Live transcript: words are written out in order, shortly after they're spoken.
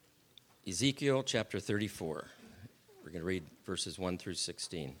Ezekiel chapter 34. We're going to read verses 1 through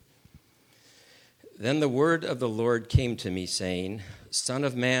 16. Then the word of the Lord came to me, saying, Son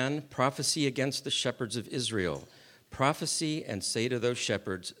of man, prophesy against the shepherds of Israel. Prophesy and say to those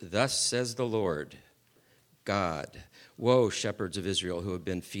shepherds, Thus says the Lord God, Woe, shepherds of Israel who have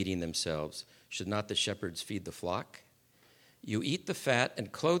been feeding themselves. Should not the shepherds feed the flock? You eat the fat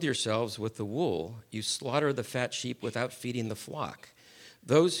and clothe yourselves with the wool. You slaughter the fat sheep without feeding the flock.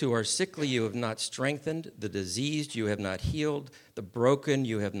 Those who are sickly you have not strengthened, the diseased you have not healed, the broken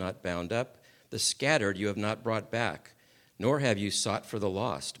you have not bound up, the scattered you have not brought back, nor have you sought for the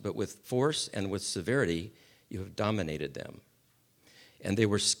lost, but with force and with severity you have dominated them. And they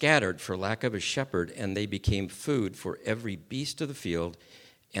were scattered for lack of a shepherd, and they became food for every beast of the field,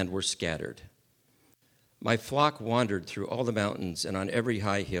 and were scattered. My flock wandered through all the mountains and on every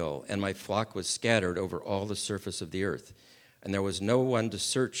high hill, and my flock was scattered over all the surface of the earth, and there was no one to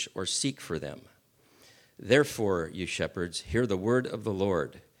search or seek for them. Therefore, you shepherds, hear the word of the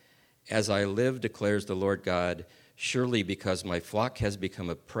Lord. As I live, declares the Lord God, surely because my flock has become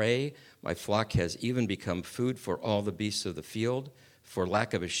a prey, my flock has even become food for all the beasts of the field, for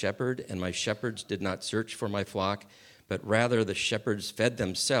lack of a shepherd, and my shepherds did not search for my flock, but rather the shepherds fed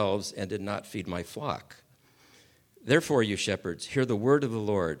themselves and did not feed my flock. Therefore, you shepherds, hear the word of the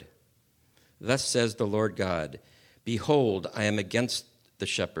Lord. Thus says the Lord God, Behold, I am against the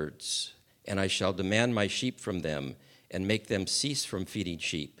shepherds, and I shall demand my sheep from them, and make them cease from feeding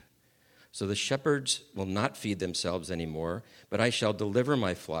sheep. So the shepherds will not feed themselves anymore, but I shall deliver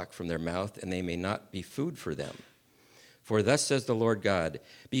my flock from their mouth, and they may not be food for them. For thus says the Lord God,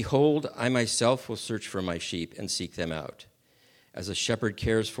 Behold, I myself will search for my sheep and seek them out. As a shepherd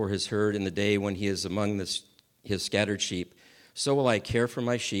cares for his herd in the day when he is among his scattered sheep, so will I care for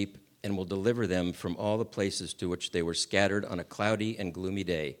my sheep and will deliver them from all the places to which they were scattered on a cloudy and gloomy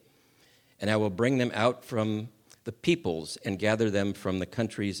day. And I will bring them out from the peoples and gather them from the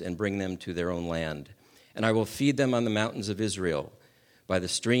countries and bring them to their own land. And I will feed them on the mountains of Israel, by the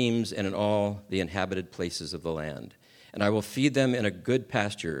streams and in all the inhabited places of the land. And I will feed them in a good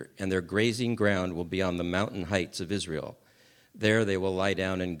pasture, and their grazing ground will be on the mountain heights of Israel. There they will lie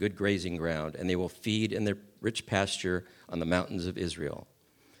down in good grazing ground, and they will feed in their rich pasture on the mountains of Israel.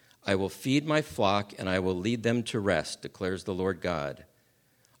 I will feed my flock, and I will lead them to rest, declares the Lord God.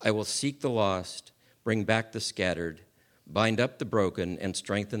 I will seek the lost, bring back the scattered, bind up the broken, and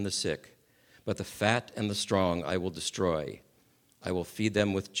strengthen the sick. But the fat and the strong I will destroy. I will feed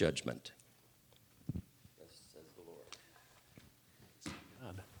them with judgment. Thus says the Lord.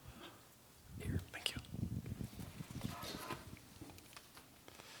 God. Here, thank you.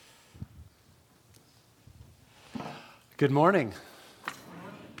 Good morning.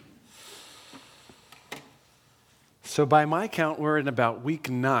 So by my count, we're in about week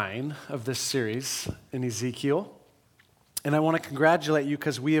 9 of this series in Ezekiel. And I want to congratulate you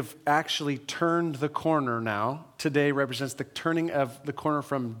because we have actually turned the corner now. Today represents the turning of the corner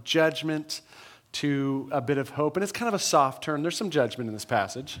from judgment to a bit of hope. And it's kind of a soft turn. There's some judgment in this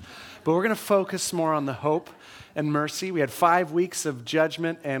passage. But we're going to focus more on the hope and mercy. We had 5 weeks of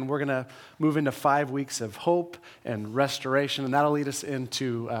judgment, and we're going to move into 5 weeks of hope and restoration. And that'll lead us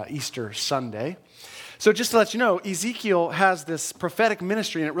into Easter Sunday. So just to let you know, Ezekiel has this prophetic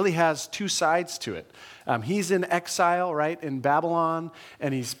ministry, and it really has 2 sides to it. He's in exile, right, in Babylon,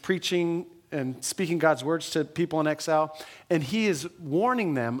 and he's preaching and speaking God's words to people in exile, and he is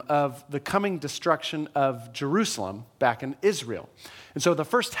warning them of the coming destruction of Jerusalem back in Israel. And so the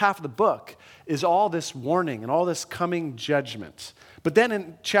first half of the book is all this warning and all this coming judgment. But then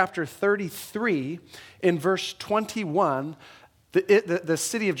in chapter 33, in verse 21, the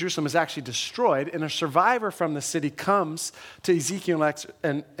city of Jerusalem is actually destroyed, and a survivor from the city comes to Ezekiel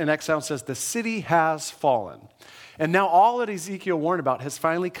in exile and says, the city has fallen. And now all that Ezekiel warned about has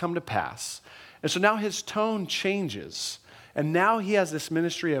finally come to pass. And so now his tone changes. And now he has this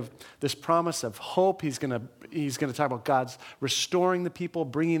ministry of this promise of hope. He's going to talk about God's restoring the people,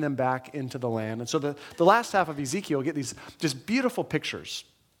 bringing them back into the land. And so the last half of Ezekiel, we get these just beautiful pictures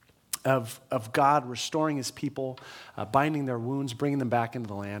of God restoring his people, binding their wounds, bringing them back into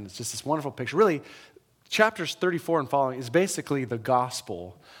the land. It's just this wonderful picture. Really, chapters 34 and following is basically the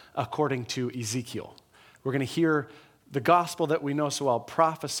gospel according to Ezekiel. We're going to hear the gospel that we know so well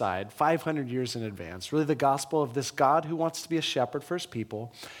prophesied 500 years in advance, really the gospel of this God who wants to be a shepherd for his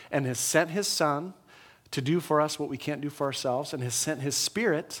people and has sent his son to do for us what we can't do for ourselves, and has sent his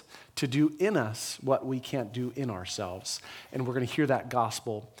Spirit to do in us what we can't do in ourselves. And we're going to hear that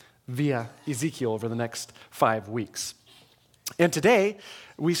gospel via Ezekiel over the next 5 weeks. And today,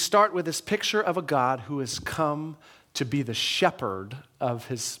 we start with this picture of a God who has come to be the shepherd of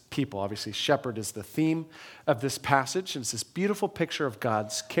his people. Obviously, shepherd is the theme of this passage, and it's this beautiful picture of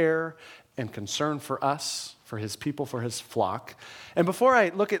God's care and concern for us, for his people, for his flock. And before I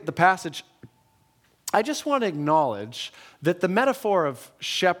look at the passage, I just want to acknowledge that the metaphor of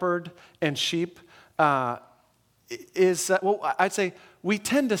shepherd and sheep is, I'd say we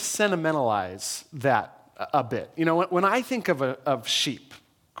tend to sentimentalize that a bit. You know, when I think of sheep,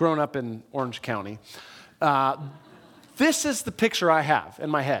 growing up in Orange County, this is the picture I have in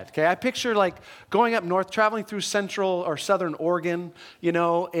my head, okay? I picture like going up north, traveling through central or southern Oregon, you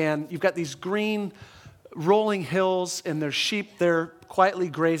know, and you've got these green rolling hills and there's sheep there quietly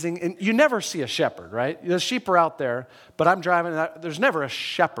grazing, and you never see a shepherd, right? The sheep are out there, but I'm driving, and there's never a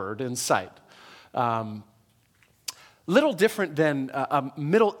shepherd in sight. Little different than a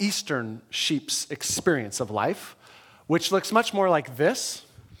Middle Eastern sheep's experience of life, which looks much more like this.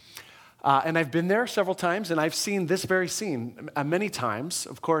 And I've been there several times, and I've seen this very scene many times.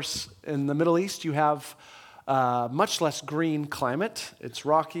 Of course, in the Middle East, you have much less green climate. It's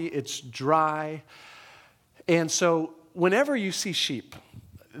rocky, it's dry. And so whenever you see sheep,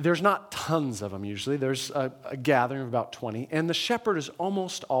 there's not tons of them usually. There's a gathering of about 20, and the shepherd is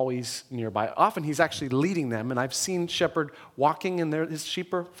almost always nearby. Often he's actually leading them, and I've seen shepherd walking, and his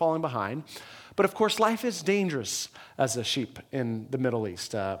sheep are falling behind. But of course, life is dangerous as a sheep in the Middle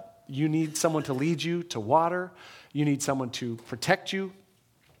East. You need someone to lead you to water. You need someone to protect you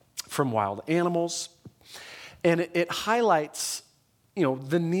from wild animals. And it highlights, you know,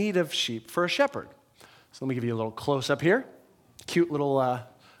 the need of sheep for a shepherd. So let me give you a little close-up here. Cute little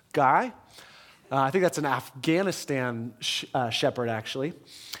guy. I think that's an Afghanistan shepherd, actually.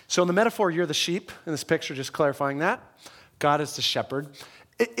 So in the metaphor, you're the sheep in this picture, just clarifying that. God is the shepherd.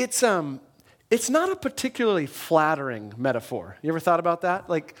 It's not a particularly flattering metaphor. You ever thought about that?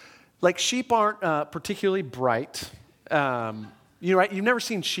 Like sheep aren't particularly bright. Right? You've never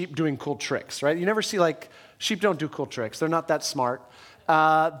seen sheep doing cool tricks, right? You never see sheep don't do cool tricks. They're not that smart.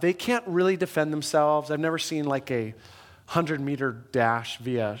 They can't really defend themselves. I've never seen like a 100-meter dash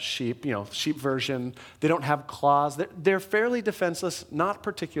via sheep, sheep version. They don't have claws. They're fairly defenseless, not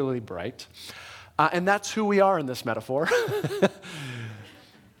particularly bright. And that's who we are in this metaphor.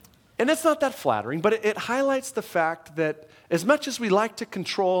 And it's not that flattering, but it highlights the fact that as much as we like to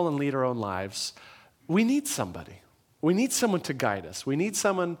control and lead our own lives, we need somebody. We need someone to guide us. We need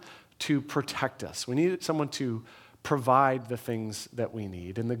someone to protect us. We need someone to provide the things that we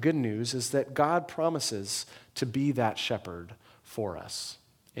need. And the good news is that God promises to be that shepherd for us.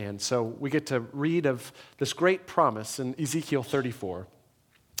 And so we get to read of this great promise in Ezekiel 34,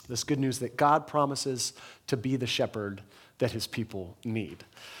 this good news that God promises to be the shepherd that his people need.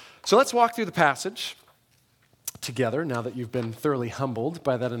 So let's walk through the passage together now that you've been thoroughly humbled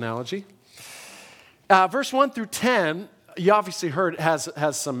by that analogy. Verse 1 through 10, you obviously heard has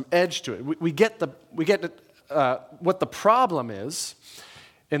some edge to it. We get what the problem is.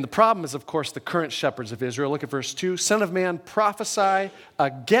 And the problem is, of course, the current shepherds of Israel. Look at verse 2. Son of man, prophesy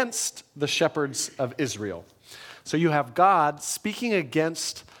against the shepherds of Israel. So you have God speaking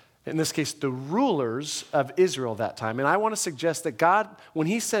against, in this case, the rulers of Israel that time. And I want to suggest that God, when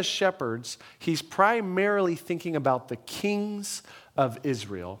he says shepherds, he's primarily thinking about the kings of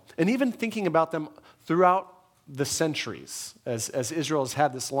Israel, and even thinking about them throughout the centuries, as Israel has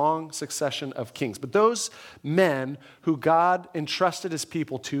had this long succession of kings. But those men who God entrusted his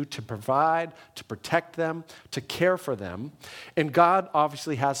people to provide, to protect them, to care for them. And God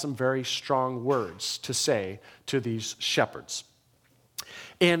obviously has some very strong words to say to these shepherds.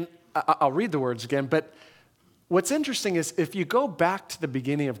 And I'll read the words again, but what's interesting is if you go back to the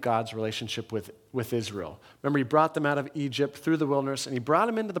beginning of God's relationship with Israel, remember he brought them out of Egypt through the wilderness, and he brought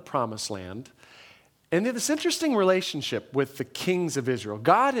them into the promised land. And they had this interesting relationship with the kings of Israel.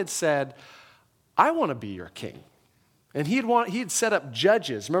 God had said, I want to be your king. And he had set up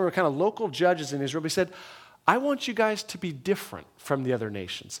judges, remember, kind of local judges in Israel. But he said, I want you guys to be different from the other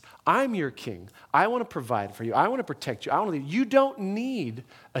nations. I'm your king. I want to provide for you. I want to protect you. I want to lead. You don't need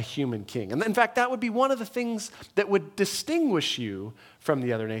a human king. And in fact, that would be one of the things that would distinguish you from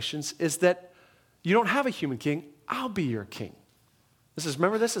the other nations, is that you don't have a human king. I'll be your king.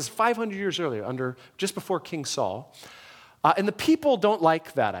 This is 500 years earlier, just before King Saul. And the people don't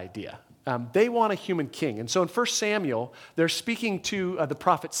like that idea. They want a human king. And so in 1 Samuel, they're speaking to the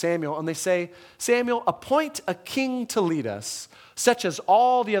prophet Samuel, and they say, Samuel, appoint a king to lead us, such as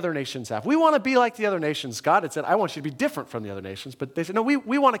all the other nations have. We want to be like the other nations. God had said, I want you to be different from the other nations. But they said, no,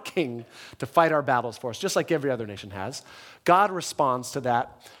 we want a king to fight our battles for us, just like every other nation has. God responds to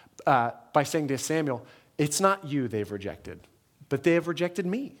that by saying to Samuel, it's not you they've rejected, but they have rejected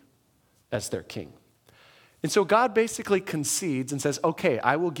me as their king. And so God basically concedes and says, okay,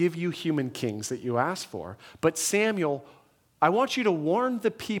 I will give you human kings that you asked for, but Samuel, I want you to warn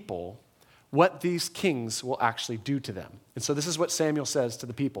the people what these kings will actually do to them. And so this is what Samuel says to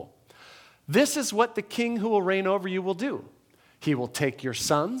the people. This is what the king who will reign over you will do. He will take your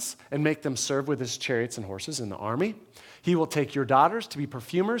sons and make them serve with his chariots and horses in the army. He will take your daughters to be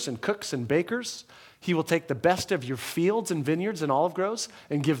perfumers and cooks and bakers. He will take the best of your fields and vineyards and olive groves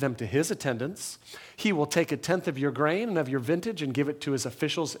and give them to his attendants. He will take 1/10 of your grain and of your vintage and give it to his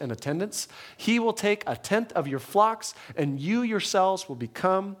officials and attendants. He will take 1/10 of your flocks, and you yourselves will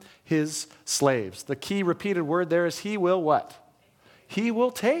become his slaves. The key repeated word there is he will what? He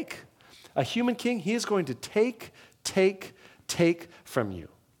will take. A human king, he is going to take from you.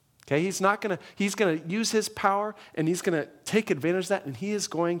 Okay, he's going to use his power, and he's going to take advantage of that, and he is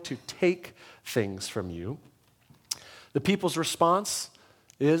going to take things from you. The people's response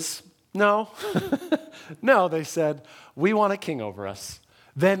is no. No, they said, we want a king over us.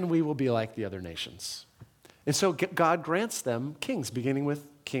 Then we will be like the other nations. And so God grants them kings, beginning with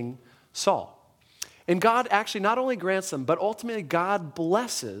King Saul. And God actually not only grants them, but ultimately God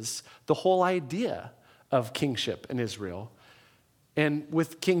blesses the whole idea of kingship in Israel. And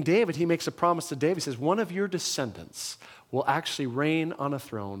with King David, he makes a promise to David. He says, one of your descendants will actually reign on a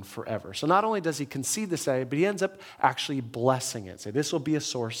throne forever. So not only does he concede this idea, but he ends up actually blessing it. Say, this will be a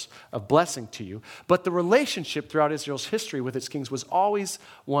source of blessing to you. But the relationship throughout Israel's history with its kings was always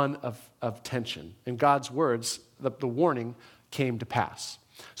one of tension. In God's words, the warning came to pass.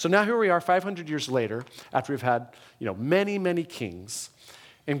 So now here we are 500 years later, after we've had many, many kings.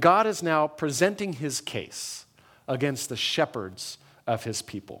 And God is now presenting his case against the shepherds of his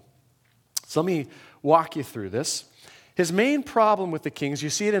people. So let me walk you through this. His main problem with the kings, you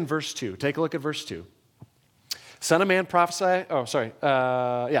see it in verse 2. Take a look at verse 2. Son of man, prophesy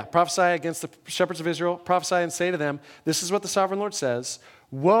against the shepherds of Israel, prophesy and say to them, this is what the sovereign Lord says,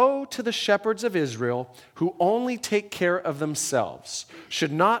 woe to the shepherds of Israel who only take care of themselves.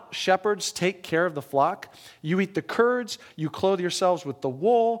 Should not shepherds take care of the flock? You eat the curds, you clothe yourselves with the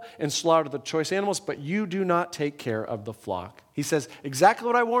wool and slaughter the choice animals, but you do not take care of the flock. He says, exactly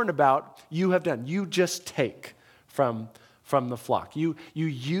what I warned about, you have done. You just take from the flock. You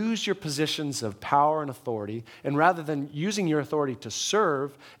use your positions of power and authority, and rather than using your authority to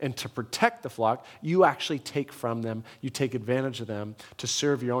serve and to protect the flock, you actually take from them, you take advantage of them to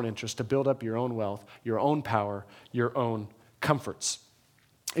serve your own interests, to build up your own wealth, your own power, your own comforts.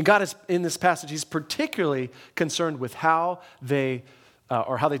 And God is, in this passage, he's particularly concerned with how they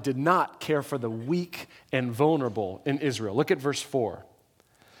did not care for the weak and vulnerable in Israel. Look at verse 4.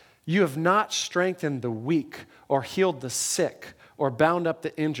 You have not strengthened the weak or healed the sick or bound up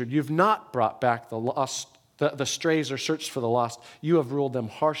the injured. You have not brought back the lost, the strays or searched for the lost. You have ruled them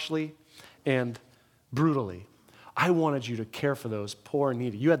harshly and brutally. I wanted you to care for those poor and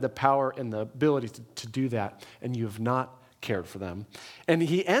needy. You had the power and the ability to do that, and you have not cared for them. And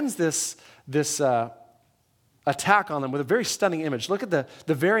he ends this attack on them with a very stunning image. Look at the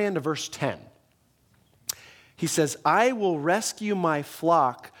very end of verse 10. He says, I will rescue my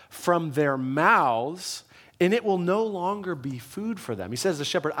flock from their mouths, and it will no longer be food for them. He says to the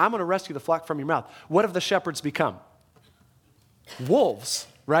shepherd, I'm going to rescue the flock from your mouth. What have the shepherds become? Wolves,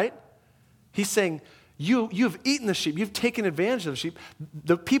 right? He's saying, you've eaten the sheep. You've taken advantage of the sheep.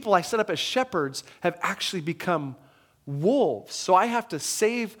 The people I set up as shepherds have actually become wolves. So I have to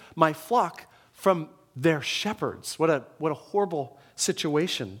save my flock from their shepherds. What a horrible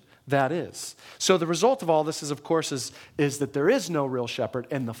situation that is. So the result of all this is, of course, is that there is no real shepherd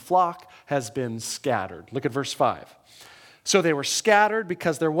and the flock has been scattered. Look at verse 5. So they were scattered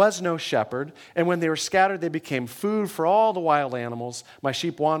because there was no shepherd, and when they were scattered, they became food for all the wild animals. My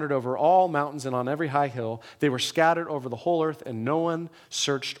sheep wandered over all mountains and on every high hill. They were scattered over the whole earth, and no one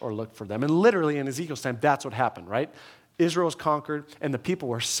searched or looked for them. And literally in Ezekiel's time, that's what happened, right? Israel was conquered, and the people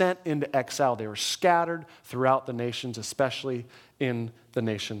were sent into exile. They were scattered throughout the nations, especially in the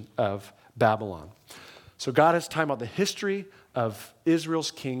nation of Babylon. So God is talking about the history of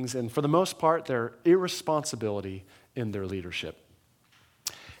Israel's kings, and for the most part, their irresponsibility in their leadership.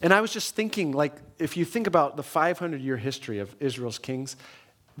 And I was just thinking, if you think about the 500-year history of Israel's kings,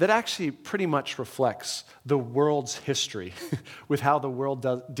 that actually pretty much reflects the world's history with how the world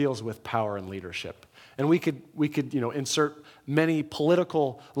deals with power and leadership. And we could insert many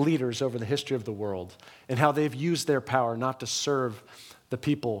political leaders over the history of the world and how they've used their power not to serve the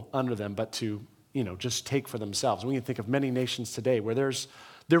people under them, but to, just take for themselves. We can think of many nations today where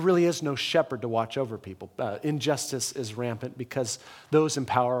there really is no shepherd to watch over people. Injustice is rampant because those in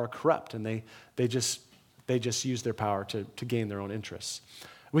power are corrupt, and they just use their power to gain their own interests.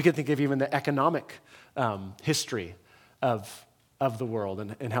 We could think of even the economic history of the world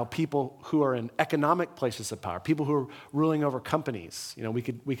and how people who are in economic places of power, people who are ruling over companies, we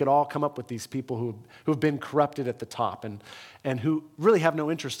could all come up with these people who have been corrupted at the top and who really have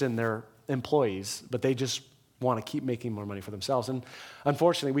no interest in their employees, but they just want to keep making more money for themselves. And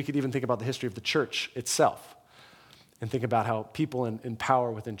unfortunately, we could even think about the history of the church itself and think about how people in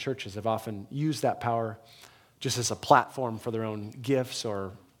power within churches have often used that power just as a platform for their own gifts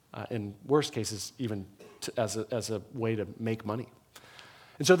or, in worst cases, even as a way to make money.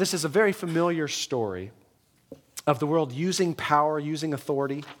 And so this is a very familiar story of the world using power, using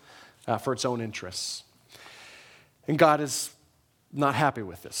authority for its own interests. And God is not happy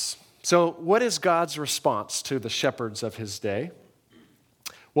with this. So what is God's response to the shepherds of his day?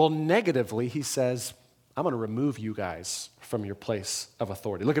 Well, negatively, he says, I'm going to remove you guys from your place of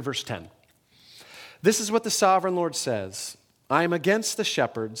authority. Look at verse 10. This is what the sovereign Lord says. I am against the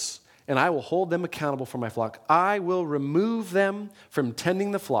shepherds, and I will hold them accountable for my flock. I will remove them from tending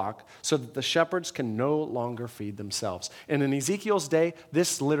the flock so that the shepherds can no longer feed themselves. And in Ezekiel's day,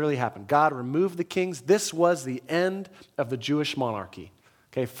 this literally happened. God removed the kings. This was the end of the Jewish monarchy.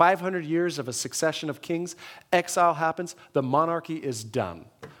 Okay, 500 years of a succession of kings. Exile happens. The monarchy is done.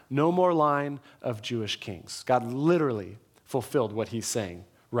 No more line of Jewish kings. God literally fulfilled what he's saying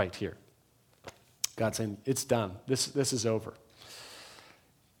right here. God's saying, it's done. This is over.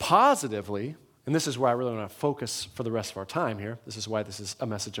 Positively, and this is where I really want to focus for the rest of our time here. This is why this is a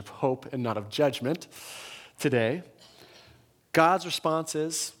message of hope and not of judgment today. God's response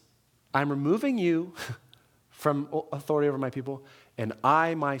is, I'm removing you from authority over my people, and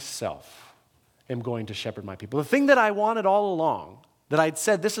I myself am going to shepherd my people. The thing that I wanted all along, that I'd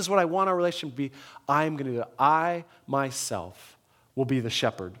said, this is what I want our relationship to be, I'm going to do it. I myself will be the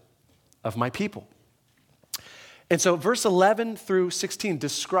shepherd of my people. And so verse 11 through 16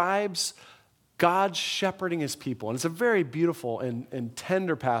 describes God shepherding his people. And it's a very beautiful and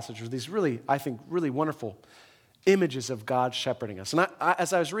tender passage with these really, I think, really wonderful images of God shepherding us. And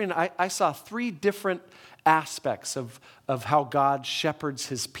as I was reading, I saw three different aspects of how God shepherds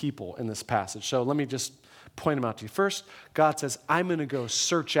his people in this passage. So let me just point them out to you. First, God says, I'm going to go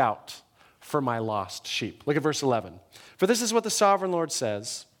search out for my lost sheep. Look at verse 11. For this is what the sovereign Lord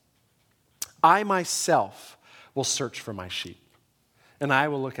says, I myself will search for my sheep, and I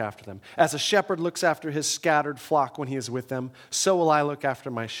will look after them. As a shepherd looks after his scattered flock when he is with them, so will I look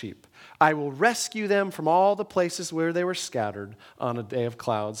after my sheep. I will rescue them from all the places where they were scattered on a day of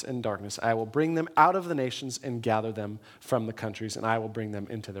clouds and darkness. I will bring them out of the nations and gather them from the countries, and I will bring them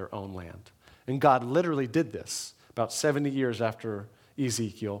into their own land. And God literally did this about 70 years after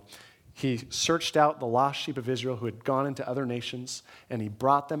Ezekiel. He searched out the lost sheep of Israel who had gone into other nations, and he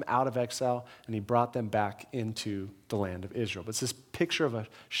brought them out of exile, and he brought them back into the land of Israel. But it's this picture of a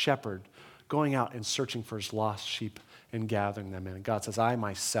shepherd going out and searching for his lost sheep and gathering them in. And God says, I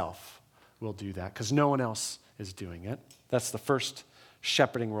myself will do that, because no one else is doing it. That's the first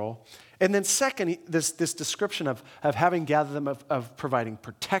shepherding role. And then second, this description of having gathered them, of providing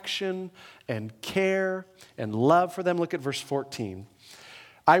protection and care and love for them. Look at verse 14.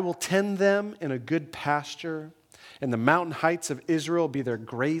 I will tend them in a good pasture, and the mountain heights of Israel will be their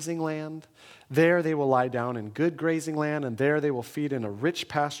grazing land. There they will lie down in good grazing land, and there they will feed in a rich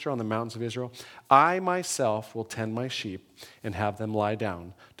pasture on the mountains of Israel. I myself will tend my sheep and have them lie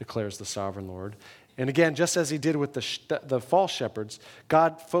down, declares the sovereign Lord. And again, just as he did with the false shepherds,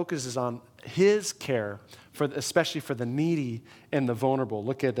 God focuses on his care, especially for the needy and the vulnerable.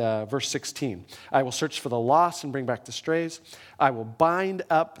 Look at verse 16. I will search for the lost and bring back the strays. I will bind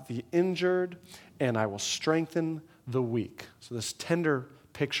up the injured, and I will strengthen the weak. So this tender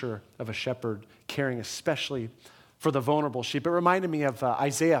picture of a shepherd caring especially for the vulnerable sheep. It reminded me of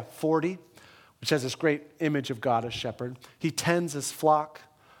Isaiah 40, which has this great image of God as shepherd. He tends his flock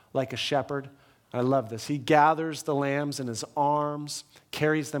like a shepherd. I love this. He gathers the lambs in his arms,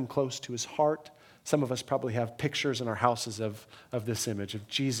 carries them close to his heart. Some of us probably have pictures in our houses of this image of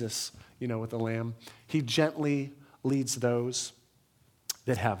Jesus, with the lamb. He gently leads those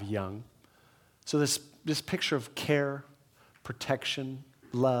that have young. So this picture of care, protection,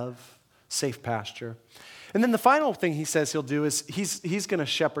 love, safe pasture. And then the final thing he says he'll do is he's going to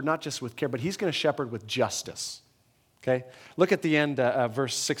shepherd, not just with care, but he's going to shepherd with justice. Okay? Look at the end of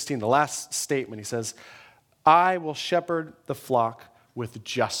verse 16, the last statement. He says, I will shepherd the flock with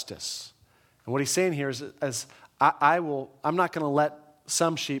justice. And what he's saying here is I'm not going to let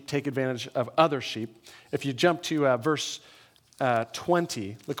some sheep take advantage of other sheep. If you jump to verse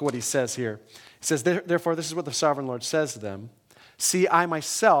 20, look at what he says here. He says, therefore, this is what the sovereign Lord says to them. See, I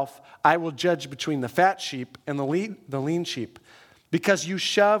myself, I will judge between the fat sheep and the lean sheep. Because you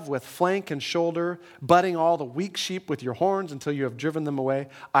shove with flank and shoulder, butting all the weak sheep with your horns until you have driven them away,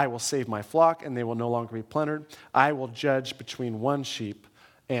 I will save my flock, and they will no longer be plundered. I will judge between one sheep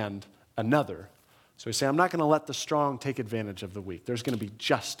and another. So he's saying, I'm not going to let the strong take advantage of the weak. There's going to be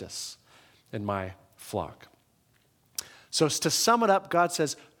justice in my flock. So to sum it up, God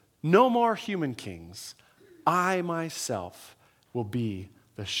says, no more human kings. I myself will be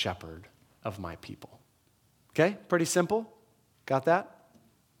the shepherd of my people. Okay, pretty simple. Got that?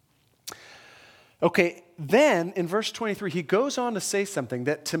 Okay, then in verse 23, he goes on to say something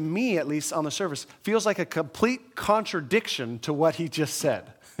that to me, at least on the surface, feels like a complete contradiction to what he just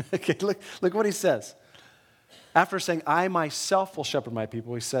said. Okay, look what he says. After saying, I myself will shepherd my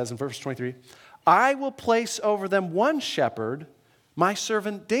people, he says in verse 23, I will place over them one shepherd, my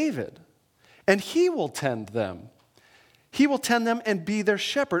servant David, and he will tend them. He will tend them and be their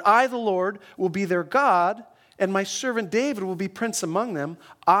shepherd. I, the Lord, will be their God, and my servant David will be prince among them.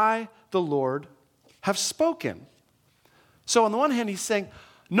 I, the Lord, have spoken. So on the one hand, he's saying,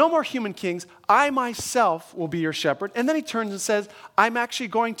 no more human kings. I myself will be your shepherd. And then he turns and says, I'm actually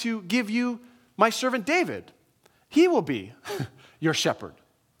going to give you my servant David. He will be your shepherd.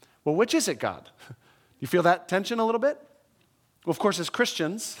 Well, which is it, God? You feel that tension a little bit? Well, of course, as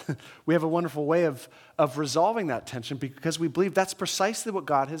Christians, we have a wonderful way of resolving that tension because we believe that's precisely what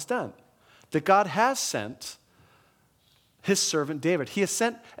God has done. That God has sent his servant David. He has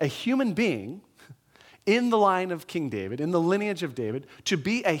sent a human being in the line of King David, in the lineage of David, to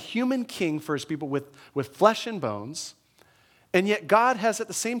be a human king for his people with flesh and bones. And yet God has at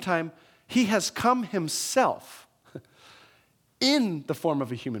the same time, he has come himself in the form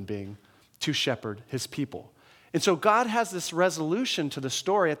of a human being to shepherd his people. And so God has this resolution to the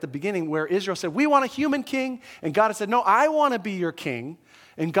story at the beginning where Israel said, we want a human king. And God has said, no, I want to be your king.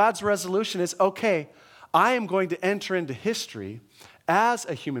 And God's resolution is, okay, I am going to enter into history as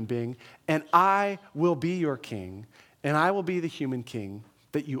a human being, and I will be your king, and I will be the human king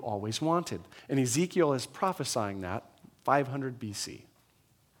that you always wanted. And Ezekiel is prophesying that 500 BC.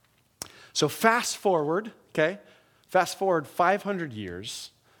 So fast forward 500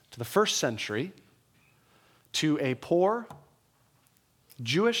 years to the first century, to a poor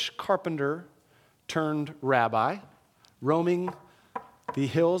Jewish carpenter turned rabbi roaming the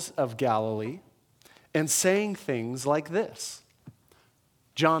hills of Galilee and saying things like this.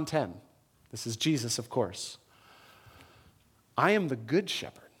 John 10. This is Jesus, of course. I am the good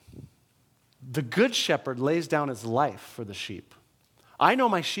shepherd. The good shepherd lays down his life for the sheep. I know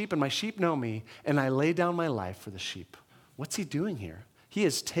my sheep, and my sheep know me, and I lay down my life for the sheep. What's he doing here? He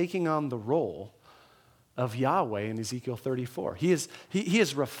is taking on the role of Yahweh in Ezekiel 34. He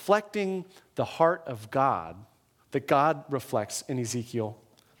is reflecting the heart of God that God reflects in Ezekiel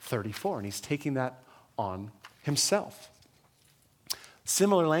 34, and he's taking that on himself.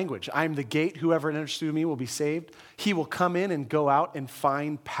 Similar language. I am the gate. Whoever enters through me will be saved. He will come in and go out and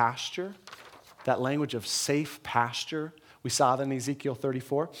find pasture. That language of safe pasture. We saw that in Ezekiel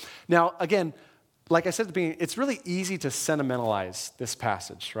 34. Now, again, like I said at the beginning, it's really easy to sentimentalize this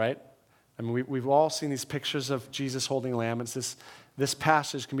passage, right? I mean, we've all seen these pictures of Jesus holding a lamb. It's this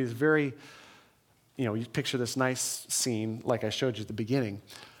passage can be this very, you picture this nice scene like I showed you at the beginning.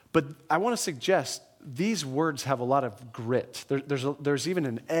 But I want to suggest these words have a lot of grit. There's even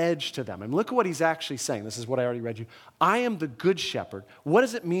an edge to them. And look at what he's actually saying. This is what I already read you. I am the good shepherd. What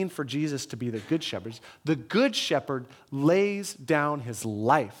does it mean for Jesus to be the good shepherd? The good shepherd lays down his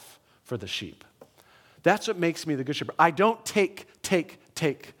life for the sheep. That's what makes me the good shepherd. I don't take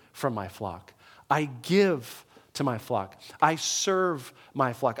from my flock. I give to my flock. I serve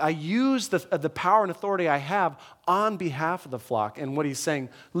my flock. I use the power and authority I have on behalf of the flock. And what he's saying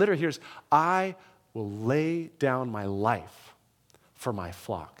literally here is, I will lay down my life for my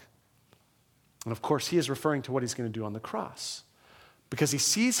flock. And of course, he is referring to what he's going to do on the cross. Because he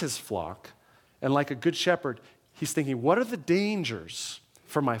sees his flock, and like a good shepherd, he's thinking, what are the dangers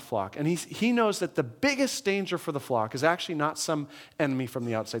for my flock? And he knows that the biggest danger for the flock is actually not some enemy from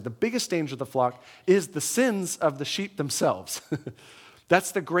the outside. The biggest danger of the flock is the sins of the sheep themselves.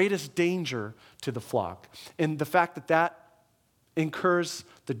 That's the greatest danger to the flock. And the fact that incurs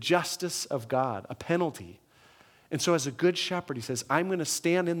the justice of God, a penalty. And so as a good shepherd, he says, I'm going to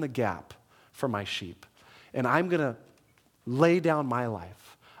stand in the gap for my sheep. And I'm going to lay down my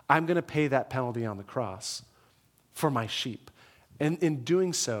life. I'm going to pay that penalty on the cross for my sheep. And in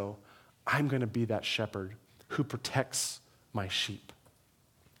doing so, I'm going to be that shepherd who protects my sheep.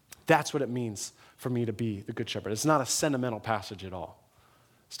 That's what it means for me to be the good shepherd. It's not a sentimental passage at all.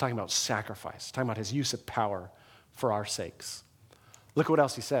 It's talking about sacrifice. It's talking about his use of power for our sakes. Look at what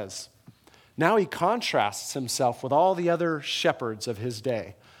else he says. Now he contrasts himself with all the other shepherds of his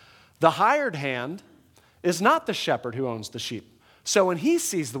day. The hired hand is not the shepherd who owns the sheep. So when he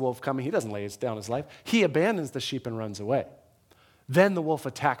sees the wolf coming, he doesn't lay down his life. He abandons the sheep and runs away. Then the wolf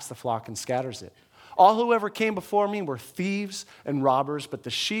attacks the flock and scatters it. All who ever came before me were thieves and robbers, but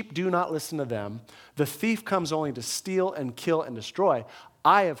the sheep do not listen to them. The thief comes only to steal and kill and destroy.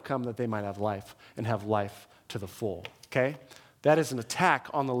 I have come that they might have life and have life to the full. Okay? That is an attack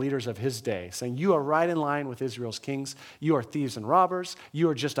on the leaders of his day, saying, you are right in line with Israel's kings. You are thieves and robbers. You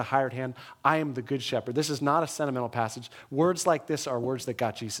are just a hired hand. I am the good shepherd. This is not a sentimental passage. Words like this are words that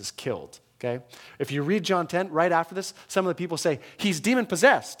got Jesus killed. Okay? If you read John 10, right after this, some of the people say, he's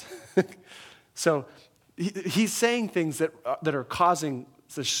demon-possessed. So he's saying things that are causing,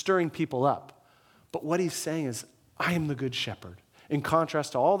 stirring people up. But what he's saying is, I am the good shepherd. In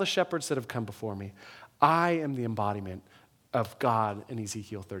contrast to all the shepherds that have come before me, I am the embodiment of God in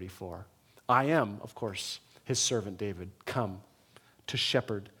Ezekiel 34. I am, of course, his servant David, come to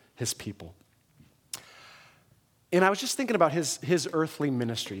shepherd his people. And I was just thinking about his earthly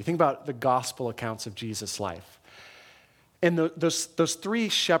ministry. You think about the gospel accounts of Jesus' life. And those three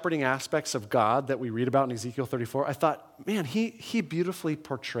shepherding aspects of God that we read about in Ezekiel 34, I thought, man, he beautifully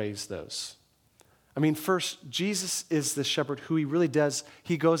portrays those. I mean, first, Jesus is the shepherd who he really does.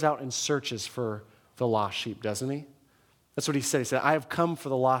 He goes out and searches for the lost sheep, doesn't he? That's what he said. He said, I have come for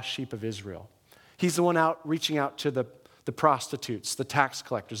the lost sheep of Israel. He's the one out reaching out to the prostitutes, the tax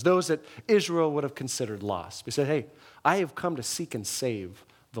collectors, those that Israel would have considered lost. He said, hey, I have come to seek and save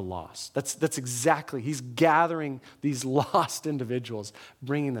the lost. That's exactly, he's gathering these lost individuals,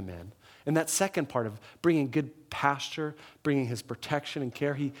 bringing them in. And that second part of bringing good pasture, bringing his protection and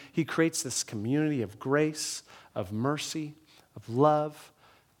care, he creates this community of grace, of mercy, of love.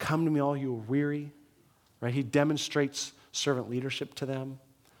 Come to me, all you are weary. Right? He demonstrates servant leadership to them.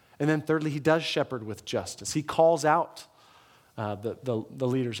 And then thirdly, he does shepherd with justice. He calls out the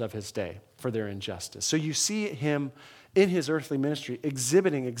leaders of his day for their injustice. So you see him in his earthly ministry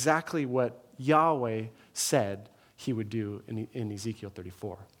exhibiting exactly what Yahweh said he would do in Ezekiel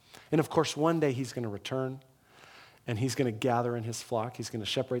 34. And of course, one day he's going to return and he's going to gather in his flock. He's going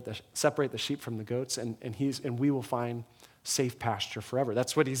to separate the sheep from the goats, and we will find safe pasture forever.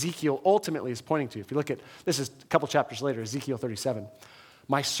 That's what Ezekiel ultimately is pointing to. If you look at, this is a couple chapters later, Ezekiel 37.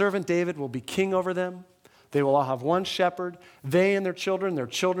 My servant David will be king over them. They will all have one shepherd. They and their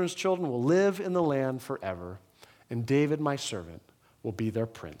children's children will live in the land forever. And David, my servant, will be their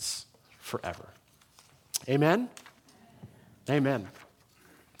prince forever. Amen? Amen.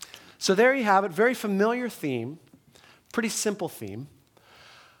 So there you have it. Very familiar theme. Pretty simple theme.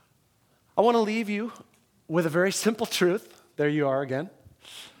 I want to leave you with a very simple truth. There you are again.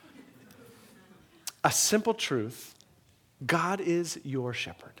 A simple truth. God is your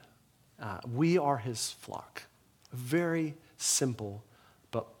shepherd. We are his flock. A very simple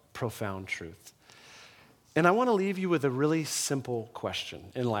but profound truth. And I want to leave you with a really simple question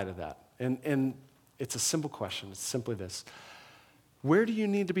in light of that. And it's a simple question. It's simply this. Where do you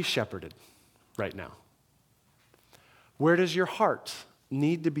need to be shepherded right now? Where does your heart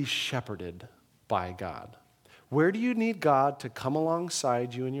need to be shepherded by God? Where do you need God to come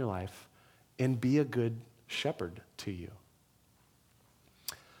alongside you in your life and be a good shepherd to you?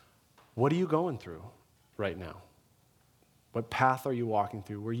 What are you going through right now? What path are you walking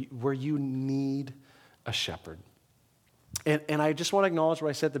through where you need a shepherd? And I just want to acknowledge what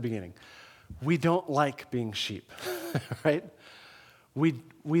I said at the beginning. We don't like being sheep, right? We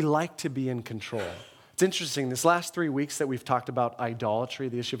like to be in control. It's interesting, this last 3 weeks that we've talked about idolatry,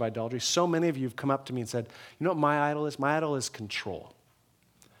 the issue of idolatry, so many of you have come up to me and said, you know what my idol is? My idol is control.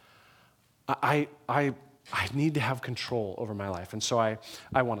 I need to have control over my life. And so I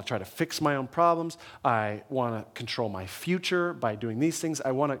want to try to fix my own problems. I want to control my future by doing these things.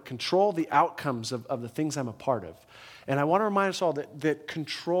 I want to control the outcomes of the things I'm a part of. And I want to remind us all that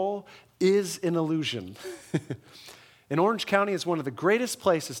control is an illusion. And Orange County is one of the greatest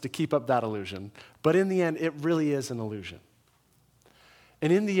places to keep up that illusion. But in the end, it really is an illusion.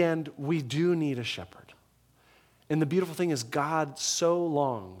 And in the end, we do need a shepherd. And the beautiful thing is God so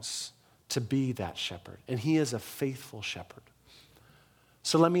longs to be that shepherd. And he is a faithful shepherd.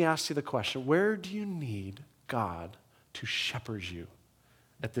 So let me ask you the question, where do you need God to shepherd you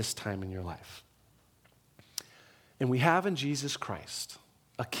at this time in your life? And we have in Jesus Christ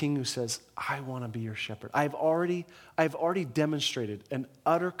a king who says, I want to be your shepherd. I've already demonstrated an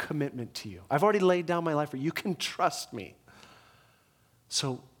utter commitment to you. I've already laid down my life for you. You can trust me.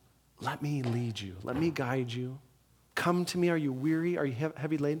 So let me lead you. Let me guide you. Come to me. Are you weary? Are you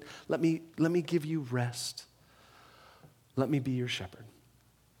heavy laden? Let me give you rest. Let me be your shepherd.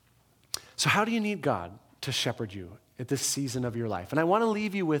 So how do you need God to shepherd you at this season of your life? And I want to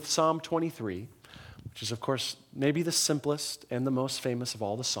leave you with Psalm 23, which is, of course, maybe the simplest and the most famous of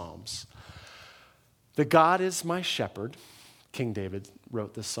all the Psalms. That God is my shepherd. King David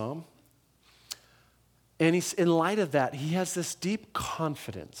wrote this psalm. And in light of that, he has this deep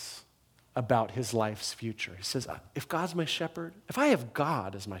confidence about his life's future. He says, if God's my shepherd, if I have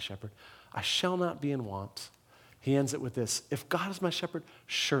God as my shepherd, I shall not be in want. He ends it with this: if God is my shepherd,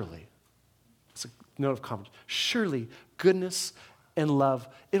 surely, it's a note of confidence, surely goodness and love,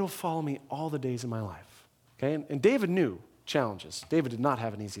 it'll follow me all the days of my life. Okay? And David knew challenges. David did not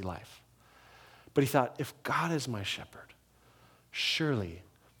have an easy life. But he thought, if God is my shepherd, surely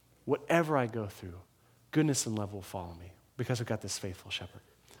whatever I go through, goodness and love will follow me because I've got this faithful shepherd.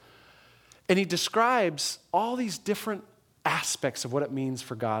 And he describes all these different aspects of what it means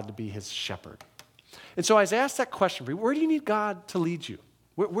for God to be his shepherd. And so I was asked that question for you: where do you need God to lead you?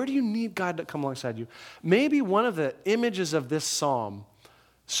 Where do you need God to come alongside you? Maybe one of the images of this psalm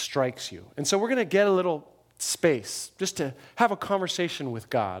strikes you. And so we're going to get a little space just to have a conversation with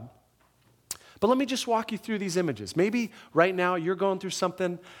God. But let me just walk you through these images. Maybe right now you're going through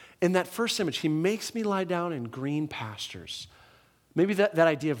something. In that first image, he makes me lie down in green pastures. Maybe that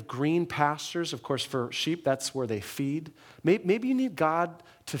idea of green pastures, of course, for sheep, that's where they feed. Maybe you need God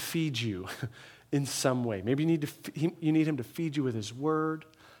to feed you in some way. Maybe you need him to feed you with his word.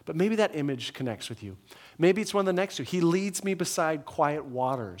 But maybe that image connects with you. Maybe it's one of the next two. He leads me beside quiet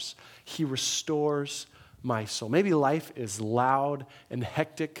waters. He restores my soul. Maybe life is loud and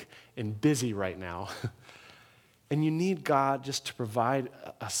hectic and busy right now. And you need God just to provide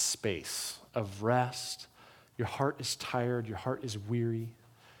a space of rest. Your heart is tired. Your heart is weary.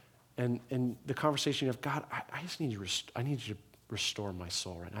 And the conversation you have, God, I just need you to restore my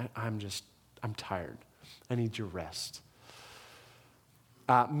soul right now. I'm tired. I need your rest.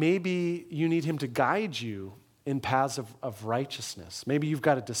 Maybe you need him to guide you in paths of righteousness. Maybe you've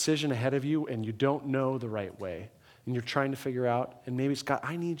got a decision ahead of you and you don't know the right way. And you're trying to figure out, and maybe it's God,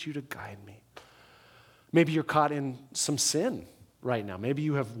 I need you to guide me. Maybe you're caught in some sin right now. Maybe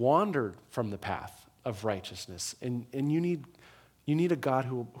you have wandered from the path of righteousness, and you need a God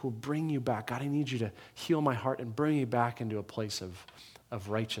who will bring you back. God, I need you to heal my heart and bring me back into a place of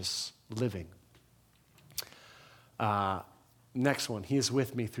righteous living. Next one, he is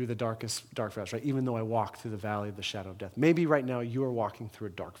with me through the dark valleys, right? Even though I walk through the valley of the shadow of death. Maybe right now you are walking through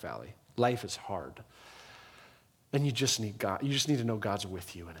a dark valley. Life is hard. And you just need God. You just need to know God's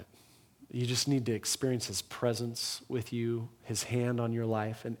with you in it. You just need to experience his presence with you, his hand on your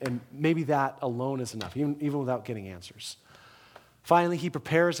life. And maybe that alone is enough, even without getting answers. Finally, he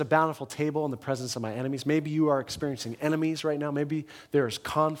prepares a bountiful table in the presence of my enemies. Maybe you are experiencing enemies right now. Maybe there is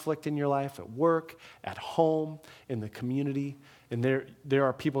conflict in your life at work, at home, in the community. And there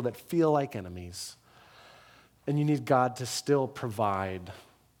are people that feel like enemies. And you need God to still provide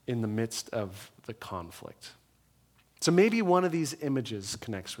in the midst of the conflict. So maybe one of these images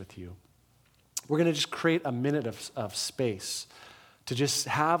connects with you. We're going to just create a minute of space to just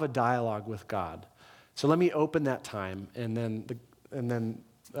have a dialogue with God. So let me open that time, and then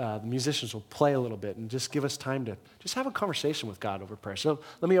the musicians will play a little bit and just give us time to just have a conversation with God over prayer. So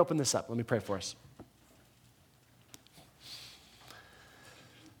let me open this up. Let me pray for us.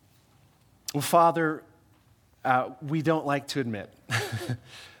 Well, Father, we don't like to admit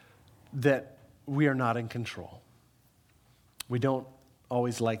that we are not in control. We don't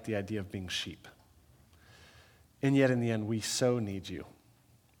always like the idea of being sheep. And yet in the end, we so need you.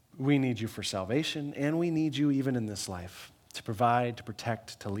 We need you for salvation, and we need you even in this life to provide, to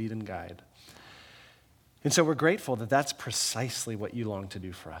protect, to lead and guide. And so we're grateful that that's precisely what you long to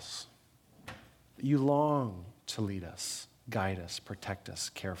do for us. You long to lead us, guide us, protect us,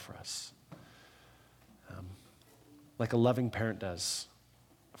 care for us. Like a loving parent does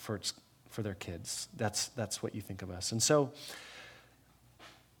for their kids. That's what you think of us. And so,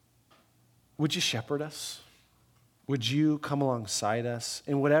 would you shepherd us? Would you come alongside us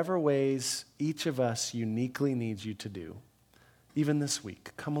in whatever ways each of us uniquely needs you to do? Even this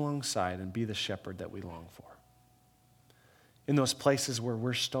week, come alongside and be the shepherd that we long for. In those places where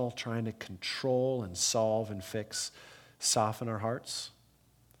we're still trying to control and solve and fix, soften our hearts.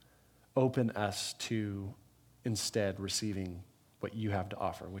 Open us to instead receiving what you have to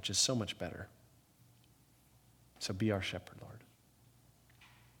offer, which is so much better. So be our shepherd, Lord.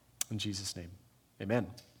 In Jesus' name, amen.